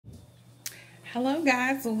Hello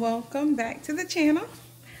guys, welcome back to the channel.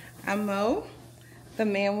 I'm Mo, the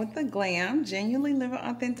man with the glam, genuinely living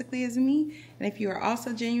authentically as me. And if you are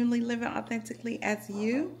also genuinely living authentically as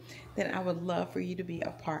you, then I would love for you to be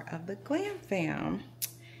a part of the glam fam.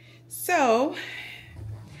 So,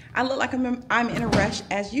 I look like I'm in a rush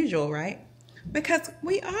as usual, right? Because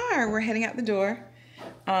we're heading out the door.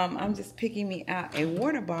 I'm just picking me out a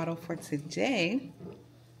water bottle for today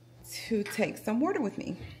to take some water with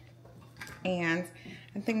me. And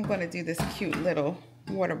I think I'm going to do this cute little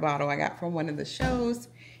water bottle I got from one of the shows.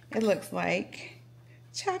 It looks like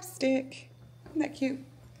chapstick. Isn't that cute?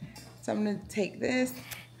 So I'm going to take this.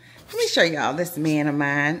 Let me show y'all this man of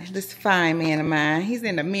mine, this fine man of mine. He's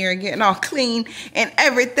in the mirror getting all clean and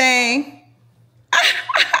everything.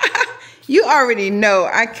 You already know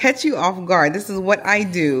I catch you off guard. This is what I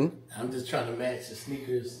do. I'm just trying to match the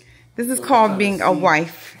sneakers. This is called being a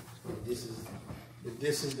wife.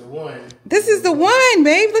 This is the one. This is the one,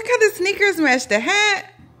 babe. Look how the sneakers match the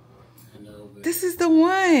hat. I know, but This is the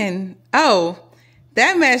one. Oh,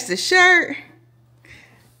 that matched the shirt.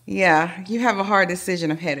 Yeah, you have a hard decision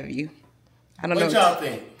ahead of you. I don't know. what y'all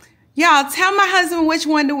think? Y'all, tell my husband which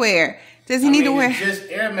one to wear. Does he need to wear it's just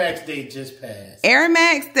Air Max Day just passed. Air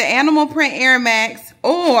Max, the animal print Air Max,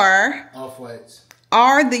 or Off-Whites.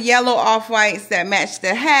 the yellow off-whites that match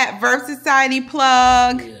the hat? Versatility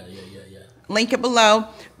plug. Yeah. Link it below.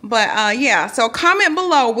 But yeah, so comment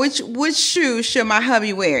below which shoe should my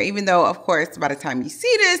hubby wear, even though of course by the time you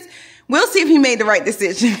see this we'll see if he made the right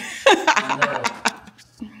decision. I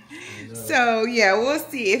know. So yeah, we'll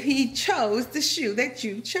see if he chose the shoe that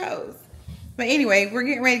you chose. But anyway, we're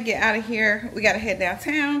getting ready to get out of here. We got to head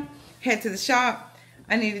downtown, head to the shop.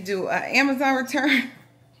 I need to do an Amazon return.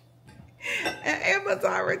 An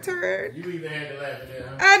Amazon return. You even had to laugh at that,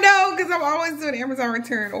 huh? I know, because I'm always doing Amazon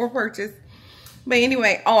return or purchase. But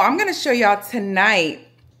anyway, I'm going to show y'all tonight.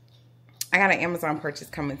 I got an Amazon purchase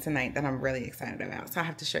coming tonight that I'm really excited about. So I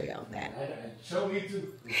have to show y'all that. Show me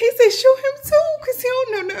too. He said show him too because he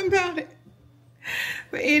don't know nothing about it.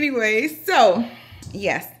 But anyway, so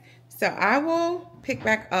yes. So I will pick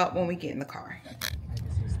back up when we get in the car.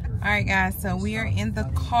 All right, guys. So we are in the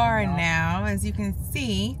car now, as you can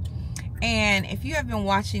see. And if you have been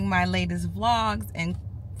watching my latest vlogs and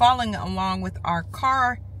following along with our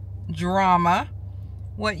car drama,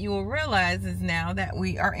 what you will realize is now that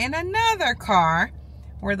we are in another car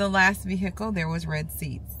where the last vehicle there was red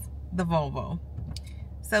seats, the Volvo.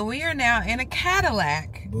 So we are now in a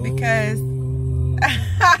Cadillac because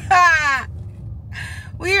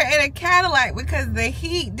we are in a Cadillac because the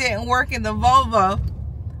heat didn't work in the Volvo,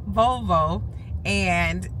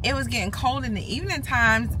 and it was getting cold in the evening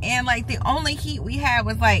times, and like the only heat we had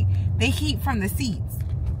was like the heat from the seats,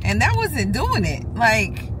 and that wasn't doing it.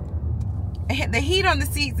 Like the heat on the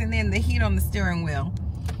seats and then the heat on the steering wheel.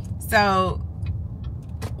 So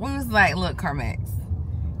we was like, look, CarMax,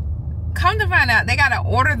 come to find out they got to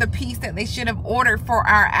order the piece that they should have ordered for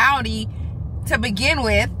our Audi to begin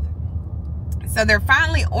with. So they're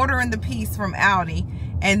finally ordering the piece from Audi,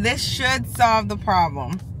 and this should solve the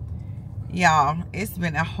problem. Y'all, it's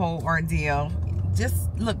been a whole ordeal. Just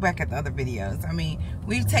look back at the other videos. I mean,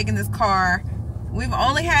 we've taken this car. We've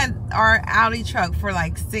only had our Audi truck for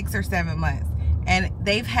like 6 or 7 months. And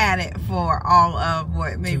they've had it for all of,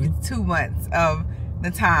 what, maybe 2 months of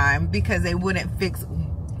the time because they wouldn't fix,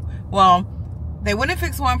 they wouldn't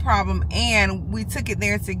fix one problem. And we took it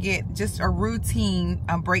there to get just a routine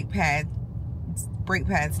brake pads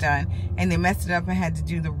done. And they messed it up and had to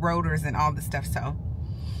do the rotors and all the stuff. So,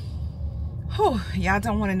 y'all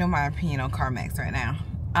don't want to know my opinion on CarMax right now.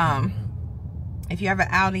 If you have an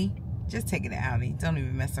Audi, just take it to Audi. Don't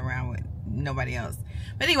even mess around with nobody else.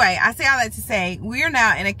 But anyway, I say all that to say we're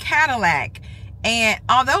now in a Cadillac, and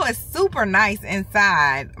although it's super nice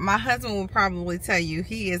inside, my husband will probably tell you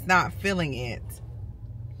he is not feeling it.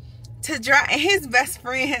 To drive, his best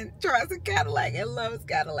friend drives a Cadillac and loves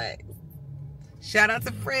Cadillacs. Shout out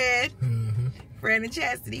to Fred, Fred and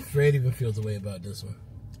Chastity. Fred even feels a way about this one.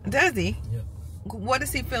 Does he? Yep. What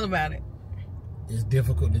does he feel about it? It's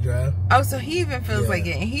difficult to drive. Oh, so he even feels like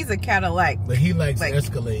it. And he's a Cadillac. But he likes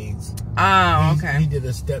Escalades. Oh, okay. He did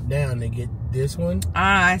a step down to get this one.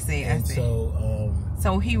 Ah, I see. I see.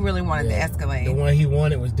 So he really wanted the Escalade. The one he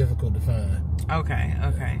wanted was difficult to find. Okay,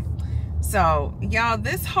 okay. So, y'all,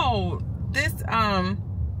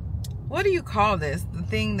 what do you call this? The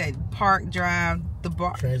thing that park, drive, the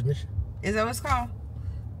bar. Transmission. Is that what it's called?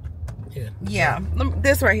 Yeah. Yeah.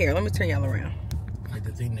 This right here. Let me turn y'all around. Like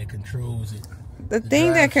the thing that controls it. The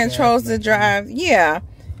thing that controls the drive. Yeah.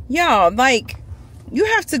 Y'all, like, you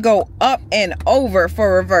have to go up and over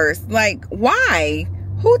for reverse. Like, why?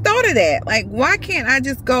 Who thought of that? Like, why can't I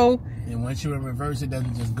just go? And once you're in reverse, it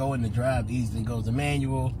doesn't just go in the drive easily. It goes to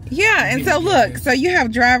manual. Yeah, and so look, so you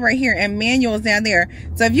have drive right here and manual is down there.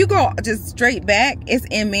 So if you go just straight back, it's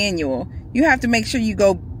in manual. You have to make sure you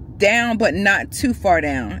go down, but not too far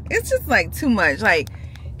down. It's just like too much. Like,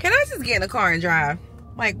 can I just get in the car and drive?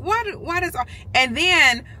 Like, why does, and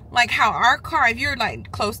then like how our car, if you're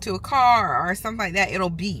like close to a car or something like that, it'll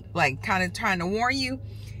beep, like kind of trying to warn you.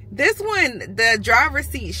 This one, the driver's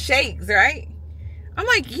seat shakes, right? I'm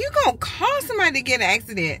like, you gonna cause somebody to get an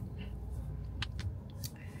accident.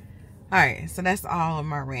 All right, so that's all of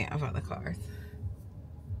my rant about the cars.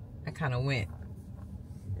 I kind of went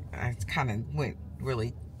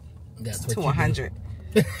really to 100.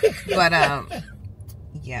 But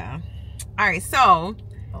yeah. All right, so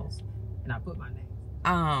and I put my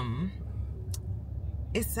name.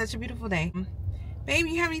 It's such a beautiful day. Babe,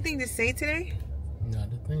 you have anything to say today?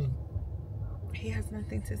 Not a thing. He has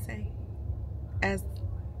nothing to say. As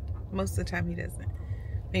most of the time he doesn't.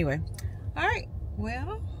 Anyway. All right.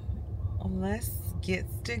 Well, let's get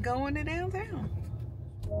to going to downtown.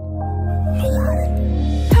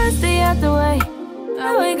 I stay out the way.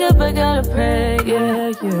 I wake up, I gotta pray.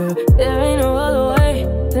 Yeah, yeah. There ain't no other way.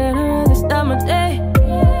 Then I'd rather start my day.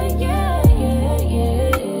 Yeah, yeah, yeah,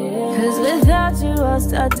 yeah. Cause without you, I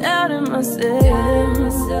start doubting myself.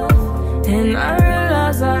 And I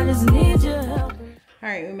realize I just need your help. All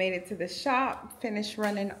right, we made it to the shop. Finished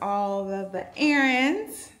running all of the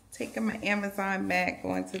errands. Taking my Amazon bag,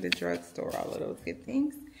 going to the drugstore, all of those good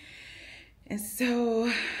things. And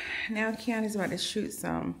so now Kiana's about to shoot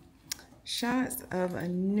some shots of a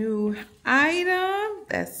new item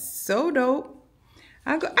that's so dope.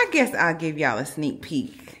 I guess I'll give y'all a sneak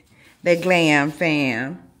peek. The Glam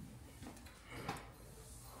Fam.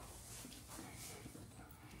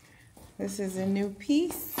 This is a new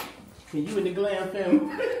piece. Can you in the Glam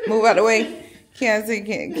Fam? Move out the way. Keon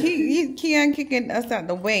kicking us out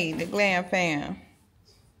the way. The Glam Fam.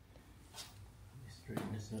 Straighten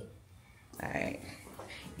this up. Alright.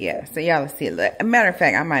 Yeah, so y'all will see it. As a matter of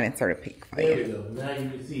fact, I might insert a pic for you. There we go. Now you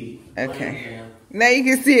can see. Okay. Now you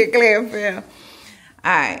can see it, Glam Fam.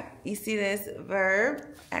 Alright. You see this verb?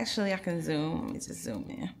 Actually, I can zoom. Let me just zoom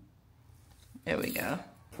in. There we go.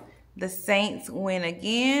 The Saints win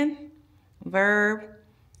again. Verb.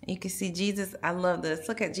 You can see Jesus. I love this.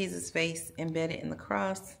 Look at Jesus' face embedded in the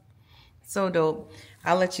cross. So dope.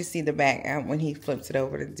 I'll let you see the back when he flips it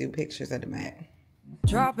over to do pictures of the back.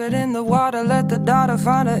 Drop it in the water, let the daughter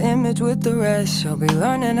find an image with the rest. She'll be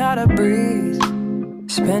learning how to breathe.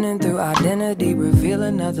 Spinning through identity, reveal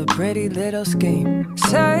another pretty little scheme.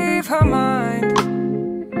 Save her mind.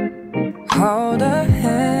 Hold her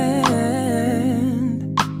hand.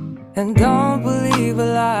 And don't believe a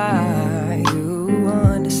lie. You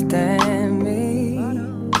understand me.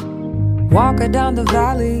 Walk her down the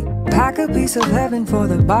valley. Pack a piece of heaven for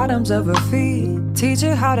the bottoms of her feet. Teach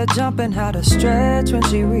her how to jump and how to stretch when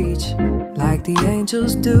she reach. Like the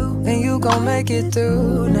angels do. And you gon' make it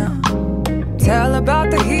through now. Tell about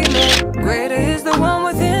the healer. Greater is the one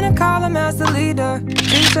within and call him as the leader.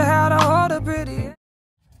 Teach her how to hold her pretty.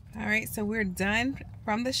 All right, so we're done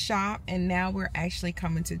from the shop and now we're actually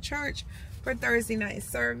coming to church for Thursday night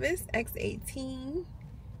service, X18.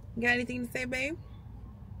 You got anything to say, babe?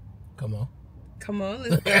 Come on. Come on,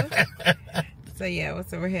 let's go. So yeah,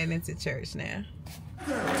 so we're heading into church now.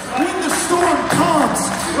 When the storm comes,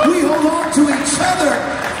 we hold on to each other.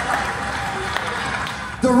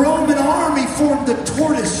 The Roman army formed the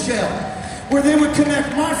tortoise shell, where they would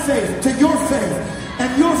connect my faith to your faith,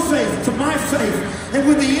 and your faith to my faith. And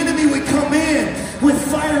when the enemy would come in with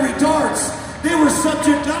fiery darts, they were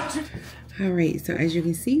subject not to... All right, so as you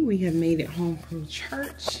can see, we have made it home from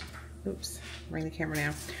church. Oops, bring the camera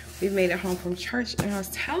down. We've made it home from church, and I was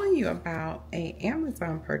telling you about an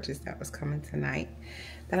Amazon purchase that was coming tonight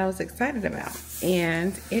that I was excited about.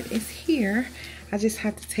 And it is here. I just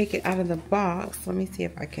have to take it out of the box. Let me see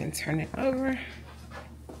if I can turn it over.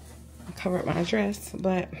 I'll cover up my address,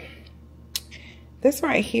 but this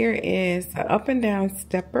right here is an up and down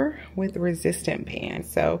stepper with resistant band.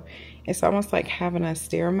 So it's almost like having a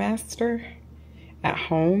Stairmaster at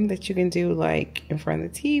home that you can do like in front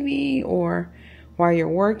of the TV or while you're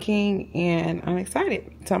working, and I'm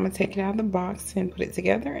excited. So I'm gonna take it out of the box and put it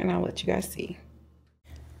together and I'll let you guys see.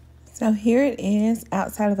 So here it is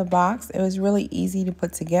outside of the box. It was really easy to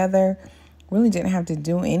put together. Really didn't have to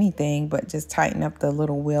do anything but just tighten up the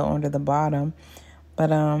little wheel under the bottom.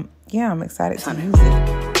 But yeah, I'm excited to use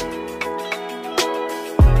it.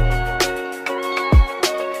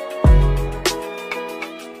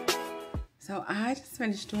 So I just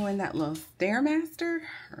finished doing that little Stairmaster,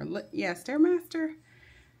 Stairmaster.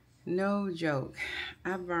 No joke.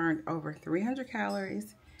 I burned over 300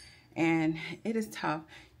 calories and it is tough.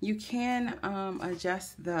 You can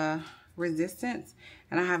adjust the resistance,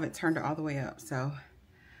 and I haven't turned it all the way up. So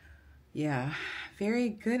yeah, very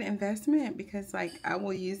good investment, because like I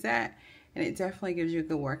will use that and it definitely gives you a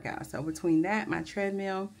good workout. So between that, my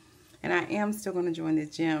treadmill, and I am still going to join the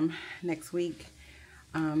gym next week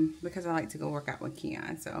because I like to go work out with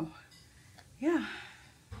Keon. So yeah,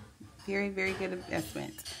 very, very good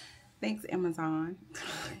investment. Thanks, Amazon.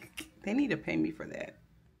 They need to pay me for that.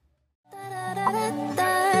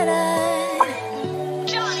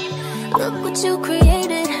 Look what you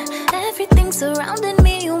created. Everything surrounding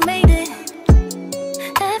me, you made it.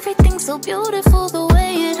 Everything's so beautiful the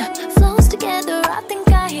way it flows together. I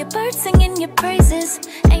think I hear birds singing your praises.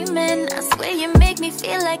 Amen. I swear you make me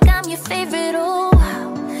feel like I'm your favorite. Oh,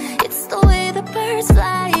 it's the way the birds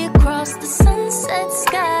fly across the sunset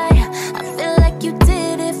sky. I feel like you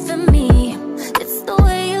did it for me. It's the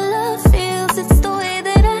way your love feels. It's the way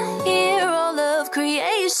that I hear all of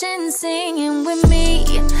creation singing with me.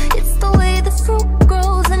 It's the way the fruit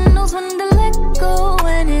grows and knows when to let go.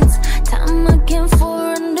 And it's time again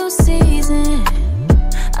for a new season.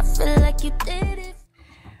 I feel like you did it.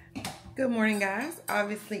 Good morning, guys.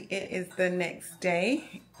 Obviously, it is the next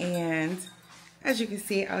day, and as you can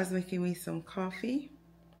see, I was making me some coffee.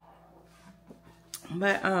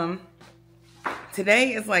 But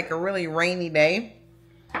today is like a really rainy day,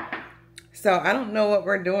 so I don't know what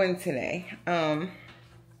we're doing today.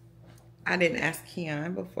 I didn't ask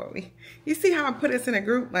Keon before you see how I put us in a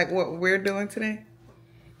group, like what we're doing today?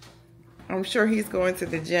 I'm sure he's going to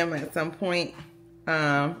the gym at some point.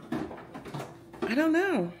 I don't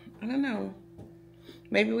know.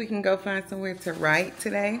 Maybe we can go find somewhere to write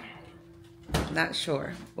today. Not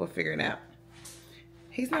sure. We'll figure it out.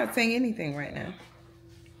 He's not saying anything right now.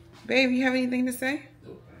 Babe, you have anything to say?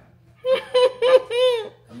 Nope.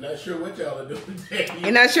 I'm not sure what y'all are doing today.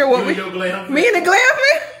 You're not sure what me and the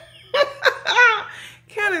glamping?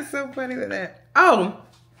 Kind of so funny with that. Oh,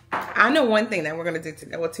 I know one thing that we're going to do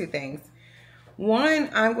today. Well, two things. One,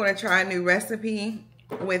 I'm going to try a new recipe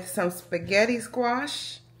with some spaghetti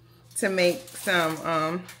squash to make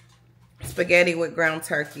some spaghetti with ground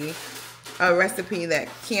turkey. A recipe that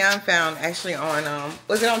Keon found actually on,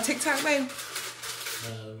 was it on TikTok, babe?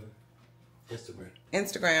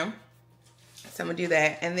 Instagram. So I'm going to do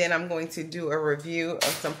that. And then I'm going to do a review of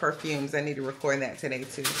some perfumes. I need to record that today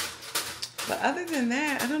too. But other than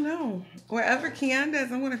that, I don't know. Wherever Keon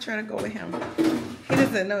does, I'm going to try to go with him. He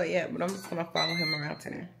doesn't know it yet, but I'm just going to follow him around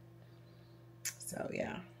today. So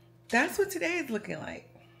yeah, that's what today is looking like.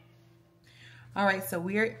 All right, so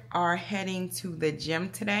we are heading to the gym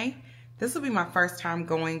today. This will be my first time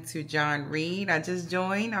going to John Reed. I just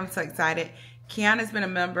joined. I'm so excited. Keon has been a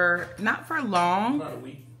member, not for long. About a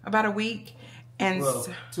week. About a week. And well,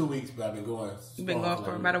 2 weeks, but I've been going. You've been going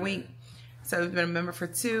for about a week. So he's been a member for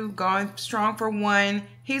 2, going strong for 1.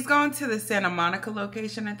 He's going to the Santa Monica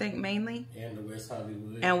location, I think, mainly. And the West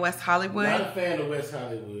Hollywood. And West Hollywood. Not a fan of West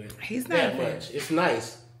Hollywood. He's not that much. It's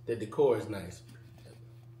nice. The decor is nice.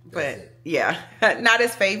 But yeah, not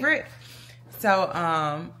his favorite. So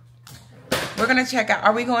we're gonna check out.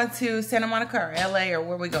 Are we going to Santa Monica or LA, or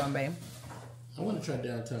where are we going, babe? I want to try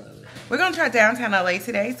downtown LA. We're gonna try downtown LA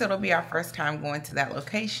today, so it'll be our first time going to that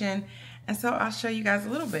location. And so I'll show you guys a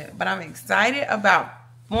little bit. But I'm excited about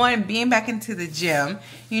one, being back into the gym.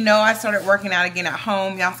 You know, I started working out again at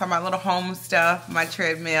home. Y'all saw my little home stuff, my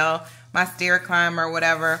treadmill, my stair climber,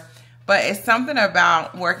 whatever. But it's something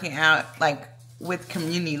about working out like with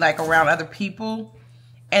community, like around other people.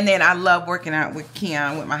 And then I love working out with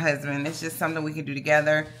Keon, with my husband. It's just something we can do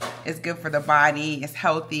together. It's good for the body. It's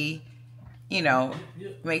healthy. You know,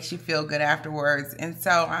 makes you feel good afterwards. And so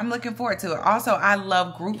I'm looking forward to it. Also, I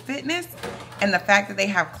love group fitness. And the fact that they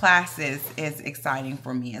have classes is exciting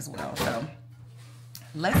for me as well. So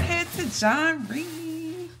let's head to John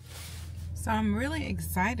Reed. So I'm really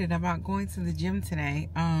excited about going to the gym today.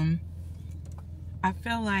 I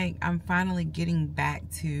feel like I'm finally getting back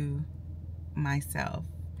to myself.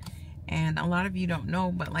 And a lot of you don't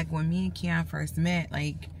know, but like when me and Keon first met,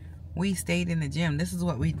 like we stayed in the gym. This is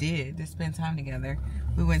what we did to spend time together.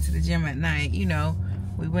 We went to the gym at night, you know,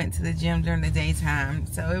 we went to the gym during the daytime.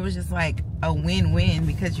 So it was just like a win-win,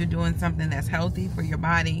 because you're doing something that's healthy for your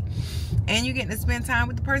body and you're getting to spend time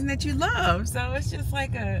with the person that you love. So it's just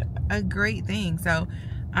like a great thing. So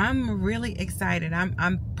I'm really excited.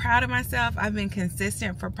 I'm proud of myself. I've been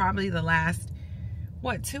consistent for probably the last,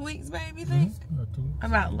 what, 2 weeks, babe, you think?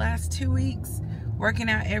 About last 2 weeks, working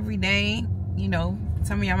out every day. You know,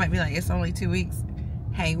 some of y'all might be like, it's only 2 weeks.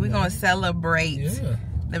 Hey, we're going to celebrate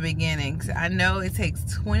the beginnings. I know it takes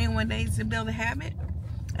 21 days to build a habit,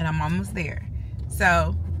 and I'm almost there.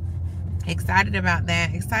 So excited about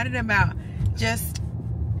that. Excited about just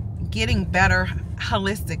getting better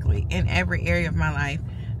holistically in every area of my life.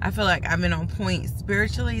 I feel like I've been on point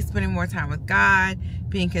spiritually, spending more time with God,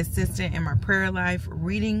 being consistent in my prayer life,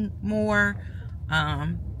 reading more,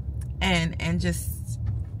 and just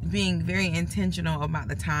being very intentional about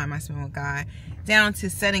the time I spend with God, down to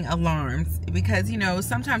setting alarms, because, you know,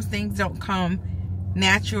 sometimes things don't come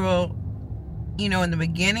natural, you know, in the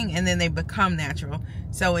beginning, and then they become natural.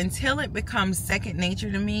 So until it becomes second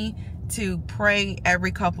nature to me to pray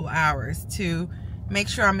every couple hours, to make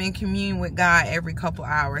sure I'm in communion with God every couple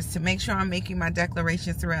hours, to make sure I'm making my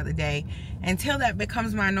declarations throughout the day, until that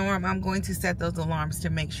becomes my norm, I'm going to set those alarms to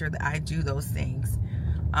make sure that I do those things.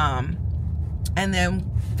 And then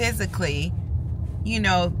physically, you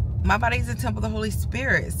know, my body's a temple of the Holy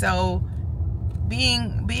Spirit. So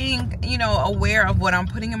being, you know, aware of what I'm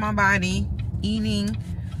putting in my body, eating,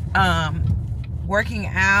 working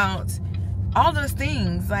out, all those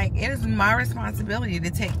things, like, it is my responsibility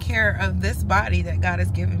to take care of this body that God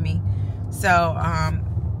has given me. So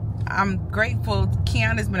I'm grateful.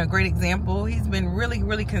 Keon has been a great example. He's been really,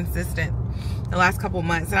 really consistent the last couple of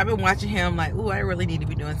months, and I've been watching him like, ooh, I really need to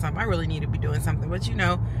be doing something. I really need to be doing something. But, you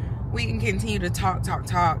know, we can continue to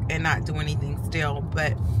talk and not do anything still.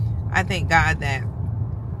 But I thank God that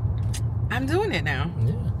I'm doing it now.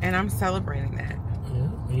 Yeah. And I'm celebrating that.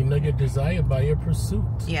 Yeah. You know your desire by your pursuit.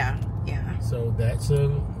 Yeah. So that's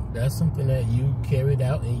something that you carried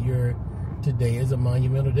out, and today is a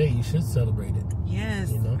monumental day. You should celebrate it.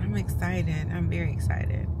 Yes, you know? I'm excited. I'm very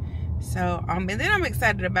excited. So, and then I'm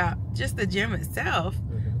excited about just the gym itself.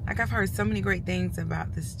 Mm-hmm. Like, I've heard so many great things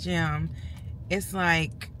about this gym. It's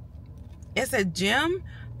like, it's a gym,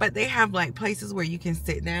 but they have like places where you can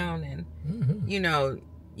sit down and, mm-hmm. you know,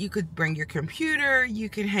 you could bring your computer, you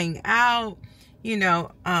can hang out, you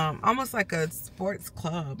know, almost like a sports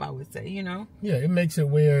club, I would say, you know? Yeah, it makes it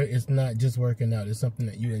where it's not just working out. It's something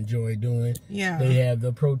that you enjoy doing. Yeah. They have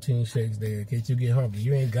the protein shakes there in case you get hungry.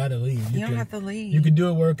 You ain't got to leave. You don't have to leave. You can do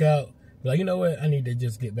a workout. Like, you know what? I need to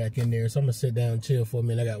just get back in there. So I'm going to sit down and chill for a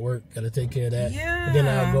minute. I got work. Got to take care of that. Yeah. And then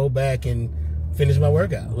I'll go back and finish my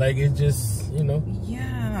workout. Like, it's just, you know.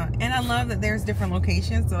 Yeah. And I love that there's different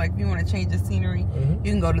locations. So, like, if you want to change the scenery, mm-hmm.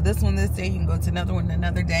 you can go to this one this day. You can go to another one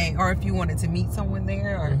another day. Or if you wanted to meet someone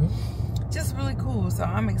there. Or mm-hmm. just really cool. So,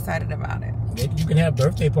 I'm excited about it. You can have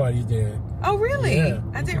birthday parties there. Oh, really? Yeah.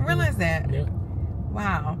 I didn't realize that. Yeah.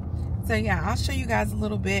 Wow. So, yeah, I'll show you guys a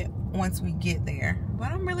little bit once we get there.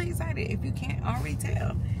 But I'm really excited, if you can't already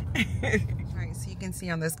tell. Alright, so you can see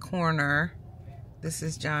on this corner, this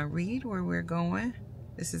is John Reed, where we're going.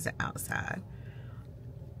 This is the outside.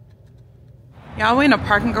 Y'all, we're in a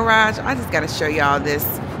parking garage. I just gotta show y'all this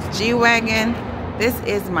G-Wagon. This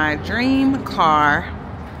is my dream car.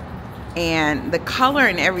 And the color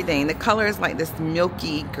and everything, the color is like this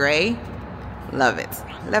milky gray. Love it.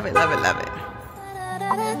 Love it, love it, love it.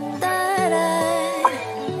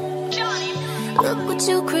 Look what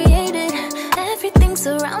you created. Everything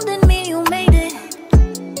surrounding me, you made it.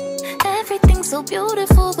 Everything so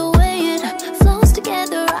beautiful, the way it flows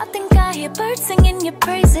together. I think I hear birds singing your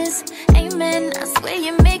praises. Amen. I swear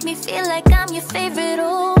you make me feel like I'm your favorite.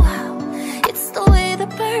 Oh, it's the way the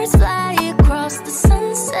birds fly across the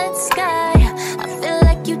sunset sky. I feel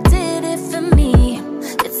like you did it for me.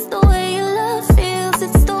 It's the way your love feels.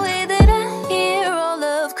 It's the way that I hear all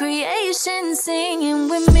of creation singing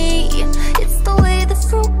with me. It's the way the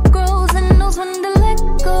fruit grows and knows when to let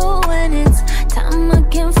go. And it's time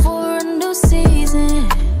again for a new season.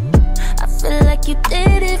 I feel like you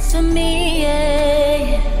did it for me,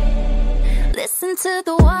 yeah. Listen to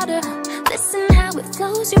the water, listen how it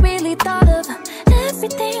flows. You really thought of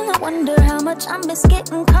everything. I wonder how much I miss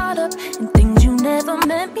getting caught up in things you never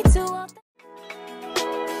meant me to.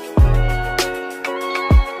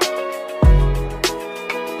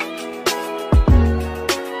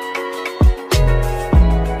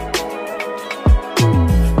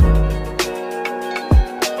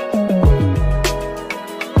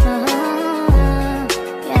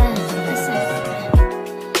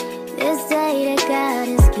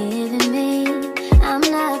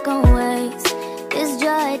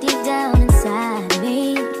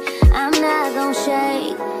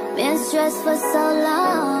 Stressed for so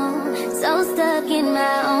long, so stuck in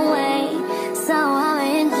my own way. So I'ma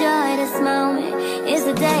enjoy this moment. It's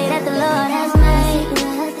the day that the Lord has made.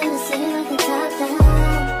 Nothing to see, nothing to talk down.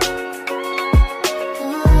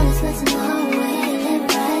 Oh, let's put some more away, live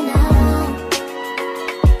right now.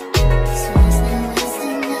 So it's not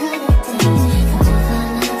wasting another day. From 2 to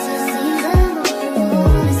 9 to season.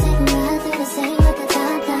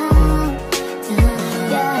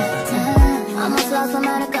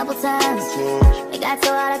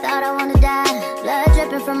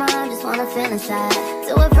 down inside.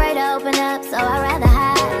 Too afraid to open up, so I'd rather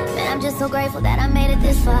hide. Man, I'm just so grateful that I made it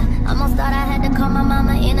this far. Almost thought I had to call my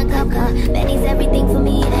mama in a cop car. Betty's everything for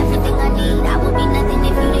me and everything I need. I would be nothing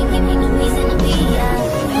if you didn't give me no reason to be.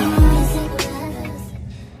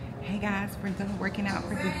 Hey guys, we're done working out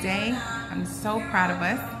for the day. I'm so proud of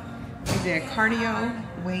us. We did cardio,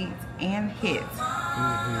 weights, and hits.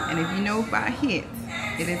 And if you know about hits,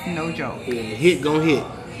 it is no joke. Yeah, hit gon' hit.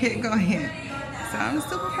 Hit gon' hit. So I'm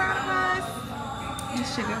super proud of us. And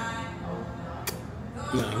Sugar.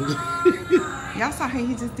 No. Y'all saw how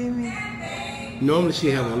he just did me? Normally she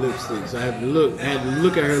have on lipstick, so I had to look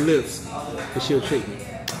at her lips, and she'll trick me.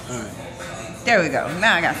 All right. There we go.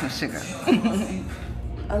 Now I got some sugar.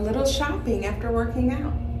 A little shopping after working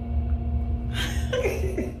out.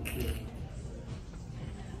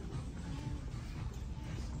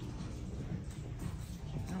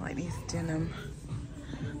 I like these denim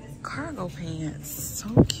cargo pants.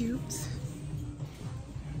 So cute.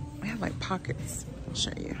 They have like pockets. I'll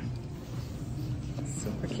show you.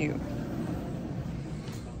 Super cute.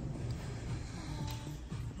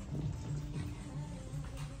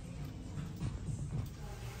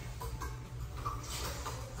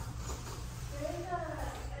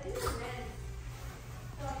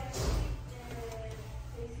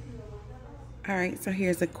 All right, so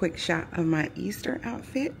here's a quick shot of my Easter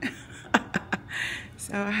outfit.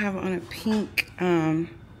 So I have on a pink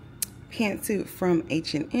pantsuit from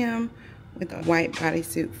H&M with a white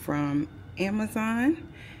bodysuit from Amazon.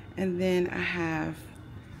 And then I have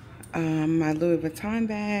my Louis Vuitton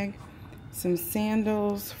bag, some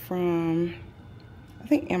sandals from, I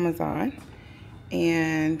think, Amazon,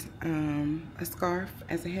 and a scarf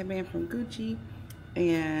as a headband from Gucci,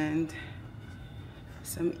 and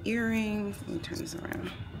some earrings. Let me turn this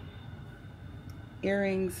around.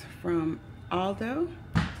 Earrings from Aldo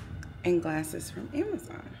and glasses from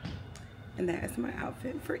Amazon. And that is my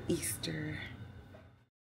outfit for Easter.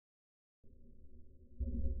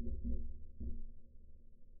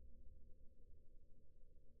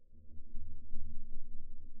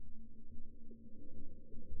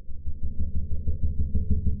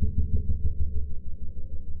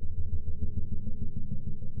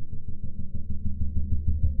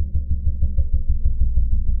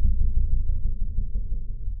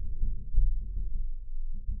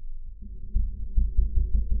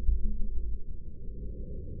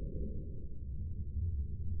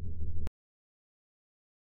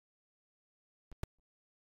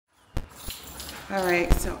 All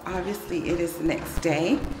right, so obviously it is the next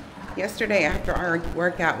day. Yesterday after our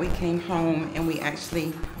workout, we came home and we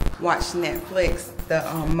actually watched Netflix, the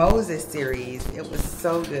Moses series. It was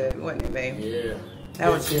so good, wasn't it, babe? Yeah.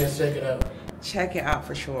 That was good. Check it out. Check it out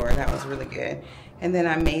for sure. That was really good. And then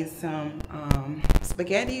I made some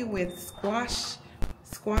spaghetti with squash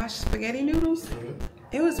spaghetti noodles.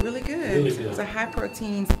 It was really good. Really good. It was a high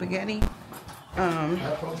protein spaghetti.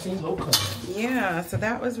 High protein, low carb. Yeah, so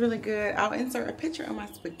that was really good. I'll insert a picture of my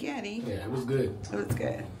spaghetti. Yeah, it was good. It was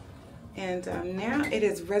good. And now it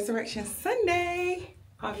is Resurrection Sunday,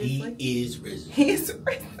 obviously. He is risen. He is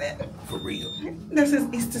risen. For real. That's his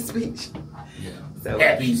Easter speech. Yeah. So,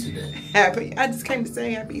 happy Easter Day. Happy. I just came to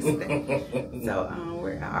say happy Easter Day. So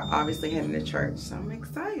we're obviously heading to church, so I'm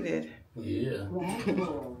excited. Yeah.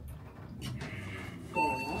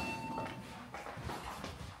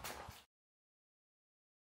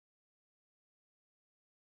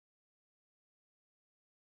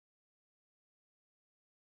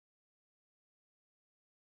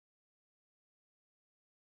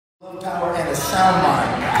 Power and a sound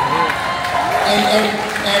mind.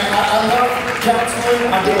 And I love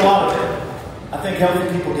counseling. I get a lot of it. I think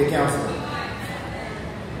healthy people get counseling.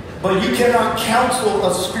 But you cannot counsel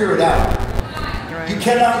a spirit out. You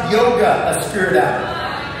cannot yoga a spirit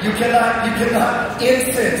out. You cannot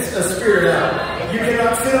incense a spirit out. You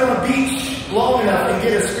cannot sit on a beach long enough and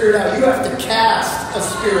get a spirit out. You have to cast a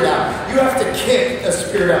spirit out. You have to kick a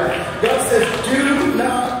spirit out. God says, do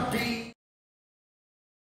not be.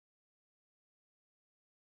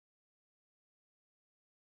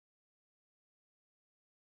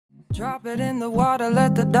 Drop it in the water,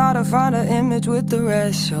 let the daughter find her image with the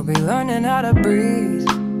rest. She'll be learning how to breathe.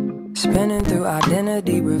 Spinning through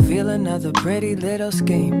identity, reveal another pretty little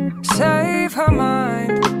scheme. Save her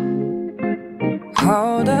mind,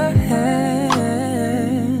 hold her hand,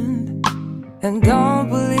 and don't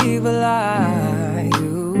believe a lie.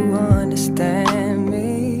 You understand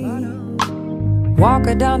me. Walk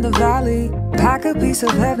her down the valley, pack a piece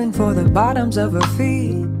of heaven for the bottoms of her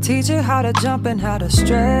feet. Teach her how to jump and how to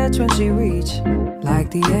stretch when she reach, like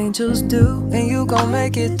the angels do, and you gon'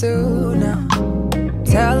 make it through now.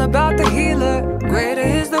 Tell about the healer. Greater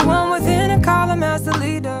is the one within and call him as the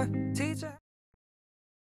leader. Teacher.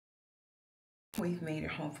 We've made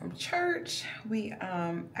it home from church. We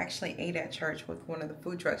actually ate at church with one of the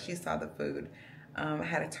food trucks. You saw the food. I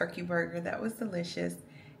had a turkey burger that was delicious.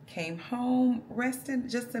 Came home, rested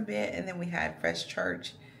just a bit, and then we had Fresh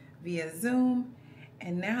Church via Zoom.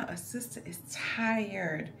 And now a sister is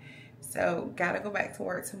tired. So gotta go back to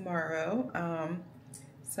work tomorrow.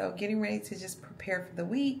 So getting ready to just prepare for the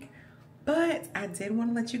week. But I did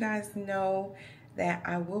want to let you guys know that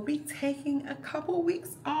I will be taking a couple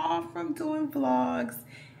weeks off from doing vlogs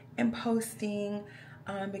and posting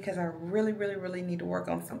because I really need to work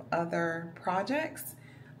on some other projects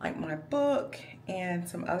like my book and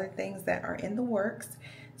some other things that are in the works.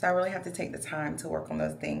 So I really have to take the time to work on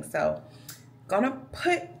those things. So gonna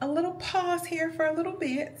put a little pause here for a little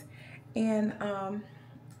bit and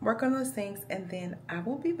work on those things, and then I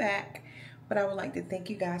will be back. But I would like to thank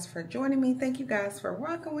you guys for joining me. Thank you guys for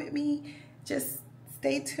rocking with me. Just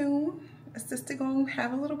stay tuned. Sister gonna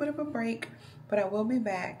have a little bit of a break, but I will be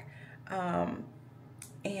back.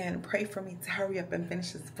 And pray for me to hurry up and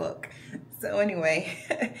finish this book. So anyway,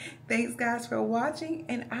 thanks guys for watching,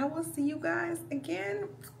 and I will see you guys again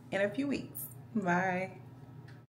in a few weeks. Bye.